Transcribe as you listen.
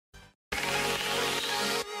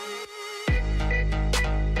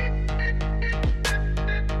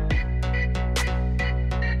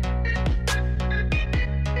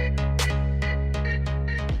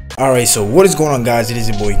Alright, so what is going on, guys? It is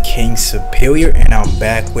your boy King Superior, and I'm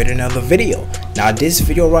back with another video. Now this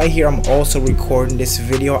video right here, I'm also recording this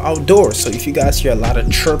video outdoors, so if you guys hear a lot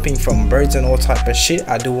of chirping from birds and all type of shit,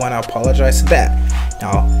 I do want to apologize for that.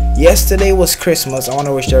 Now yesterday was Christmas. I want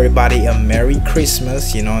to wish everybody a Merry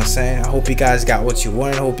Christmas, you know what I'm saying? I hope you guys got what you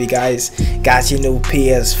wanted. I hope you guys got your new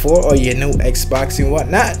PS4 or your new Xbox and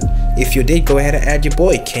whatnot. If you did, go ahead and add your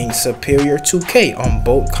boy King Superior 2K on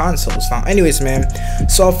both consoles. Now anyways, man,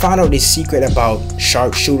 so I found out this secret about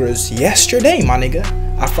sharpshooters yesterday, my nigga.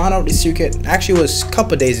 I found out this secret, actually it was a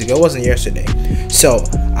couple days ago, it wasn't yesterday. So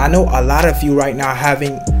I know a lot of you right now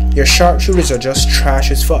having your sharpshooters are just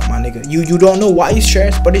trash as fuck, my nigga. You don't know why it's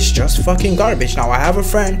trash, but it's just fucking garbage. Now I have a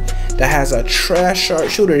friend that has a trash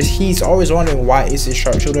sharpshooter. He's always wondering why is his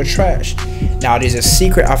sharpshooter trash. Now there's a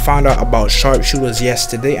secret I found out about sharpshooters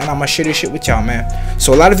yesterday, and I'm gonna share this shit with y'all, man.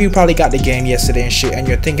 So a lot of you probably got the game yesterday and shit, and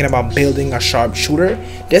you're thinking about building a sharpshooter.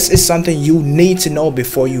 This is something you need to know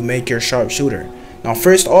before you make your sharpshooter. Now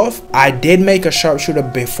first off, I did make a sharpshooter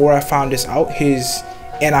before I found this out,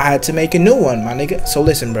 and I had to make a new one, my nigga. So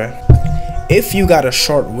listen, bruh, if you got a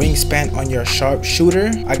short wingspan on your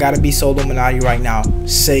sharpshooter, I gotta be so Illuminati right now,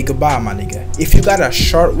 say goodbye, my nigga. If you got a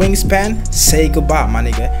short wingspan, say goodbye, my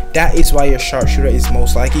nigga. That is why your sharpshooter is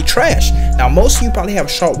most likely trash. Now most of you probably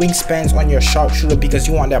have short wingspans on your sharpshooter because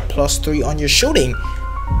you want that +3 on your shooting.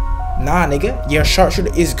 Nah, nigga, your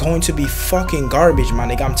sharpshooter is going to be fucking garbage, my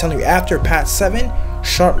nigga. I'm telling you, after patch 7,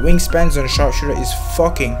 short wingspans on sharpshooter is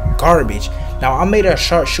fucking garbage. Now I made a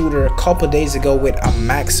sharpshooter a couple days ago with a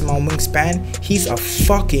maximum wingspan. He's a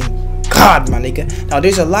fucking god, my nigga. Now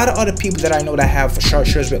there's a lot of other people that I know that have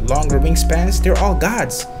sharpshooters with longer wingspans. They're all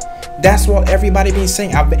gods. That's what everybody been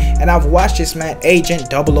saying. I've watched this man, Agent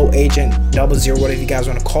 00, Agent 00, whatever you guys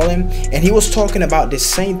want to call him, and he was talking about the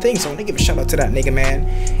same thing. So I want to give a shout out to that nigga, man.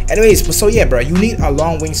 Anyways, but so yeah, bro, you need a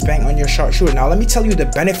long wingspan on your sharpshooter. Now let me tell you the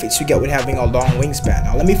benefits you get with having a long wingspan.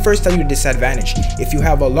 Now let me first tell you the disadvantage. If you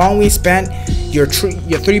have a long wingspan, your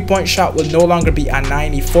 3-point shot will no longer be a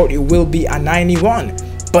 94, it will be a 91.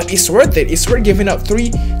 But it's worth it. It's worth giving up three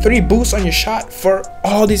boosts on your shot for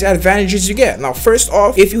all these advantages you get. Now first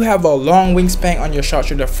off, if you have a long wingspan on your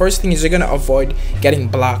sharpshooter, the first thing is you're gonna avoid getting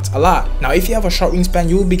blocked a lot. Now if you have a short wingspan,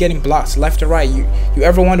 you will be getting blocked left or right. You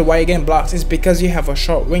ever wonder why you're getting blocked? It's because you have a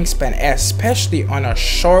short wingspan, especially on a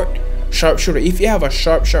short sharpshooter. If you have a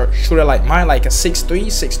sharpshooter like mine, like a 6'3",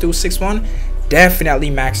 6'2", 6'1", definitely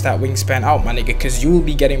max that wingspan out, my nigga, because you will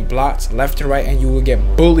be getting blocked left and right and you will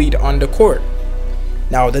get bullied on the court.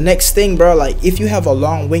 Now the next thing, bro, like if you have a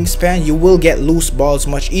long wingspan, you will get loose balls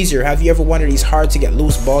much easier. Have you ever wondered it's hard to get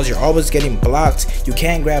loose balls? You're always getting blocked. You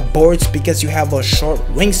can't grab boards because you have a short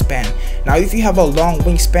wingspan. Now if you have a long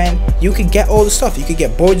wingspan, you can get all the stuff. You could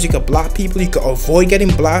get boards, you could block people, you could avoid getting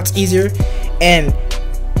blocked easier. And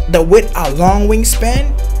with a long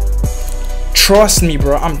wingspan, trust me,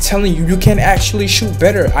 bro, I'm telling you, you can actually shoot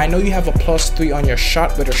better. I know you have a +3 on your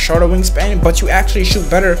shot with a shorter wingspan, but you actually shoot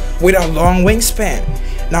better with a long wingspan.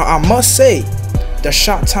 Now I must say, the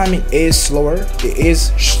shot timing is slower. It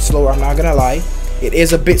is slower, I'm not gonna lie. It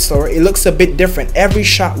is a bit slower. It looks a bit different. Every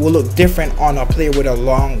shot will look different on a player with a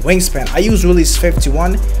long wingspan. I use release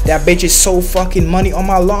 51. That bitch is so fucking money on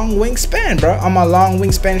my long wingspan, bro. On my long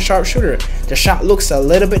wingspan sharpshooter. The shot looks a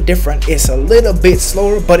little bit different. It's a little bit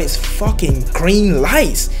slower, but it's fucking green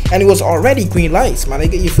lights. And it was already green lights, my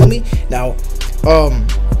nigga. You feel me? Now,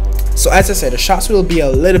 so as I said, the shots will be a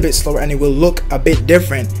little bit slower and it will look a bit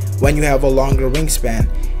different when you have a longer wingspan.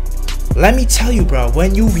 Let me tell you, bro,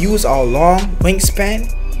 when you use a long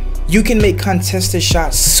wingspan, you can make contested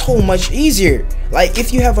shots so much easier. Like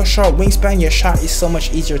if you have a short wingspan, your shot is so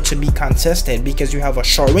much easier to be contested because you have a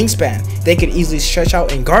short wingspan. They could easily stretch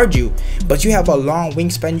out and guard you. But you have a long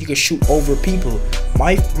wingspan, you can shoot over people.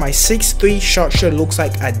 My 6'3" sharpshooter looks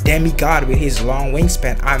like a demigod with his long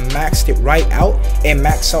wingspan. I maxed it right out and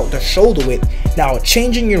maxed out the shoulder width. Now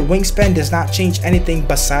changing your wingspan does not change anything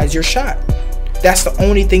besides your shot. That's the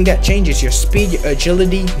only thing that changes. Your speed, your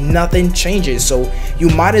agility, nothing changes. So you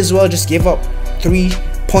might as well just give up 3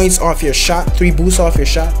 points off your shot, 3 boosts off your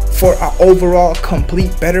shot for an overall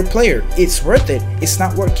complete better player. It's worth it. It's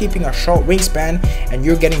not worth keeping a short wingspan and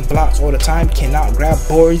you're getting blocked all the time, cannot grab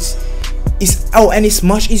boards. And it's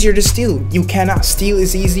much easier to steal. You cannot steal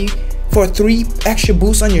as easy for 3 extra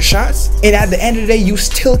boosts on your shots, and at the end of the day you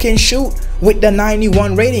still can shoot with the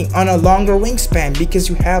 91 rating on a longer wingspan. Because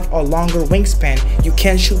you have a longer wingspan, you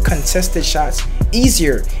can shoot contested shots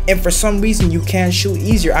easier, and for some reason you can shoot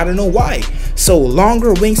easier. I don't know why. So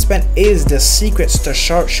longer wingspan is the secrets to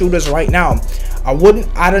sharpshooters right now.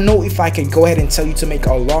 I don't know if I could go ahead and tell you to make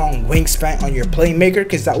a long wingspan on your playmaker,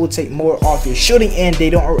 because that will take more off your shooting, and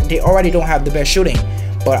they already don't have the best shooting.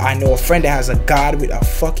 But I know a friend that has a god with a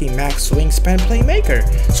fucking max wingspan playmaker.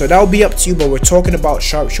 So that'll be up to you, but we're talking about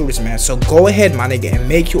sharpshooters, man. So go ahead, my nigga, and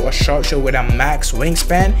make you a sharpshooter with a max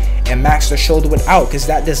wingspan and max the shoulder width out, because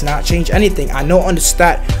that does not change anything. I know on the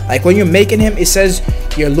stat, like when you're making him, it says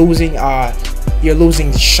you're losing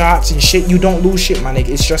shots and shit. You don't lose shit, my nigga.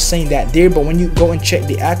 It's just saying that there, but when you go and check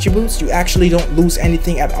the attributes, you actually don't lose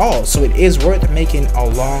anything at all. So it is worth making a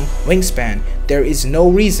long wingspan. There is no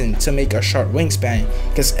reason to make a short wingspan,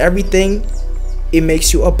 because everything, it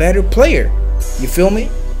makes you a better player. You feel me?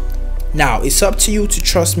 Now it's up to you to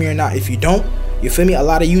trust me or not. If you don't, you feel me? A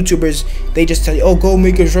lot of YouTubers, they just tell you, oh, go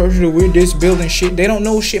make a sharpshooter with this build and shit. They don't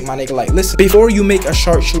know shit, my nigga. Like, listen, before you make a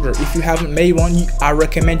sharpshooter, if you haven't made one, I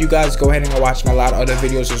recommend you guys go ahead and go watch a lot of other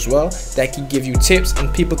videos as well that can give you tips,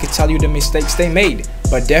 and people can tell you the mistakes they made.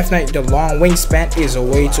 But definitely the long wingspan is a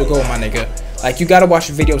way to go, my nigga. Like, you gotta watch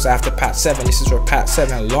videos after Pat 7. This is for Pat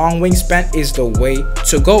 7. Long wingspan is the way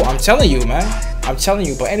to go. I'm telling you, man. I'm telling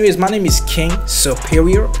you. But anyways, my name is King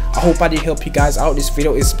Superior. I hope I did help you guys out. This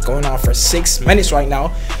video is going on for 6 minutes right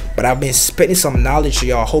now, but I've been spitting some knowledge to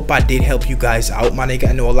y'all. Hope I did help you guys out, my nigga.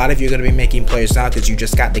 I know a lot of you are gonna be making players now because you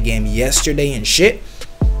just got the game yesterday and shit.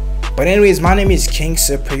 But anyways, my name is King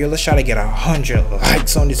Superior. Let's try to get 100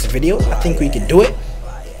 likes on this video. I think we can do it.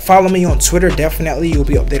 Follow me on Twitter, definitely. You'll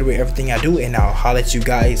be updated with everything I do, and I'll holler at you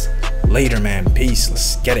guys later, man. Peace.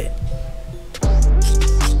 Let's get it.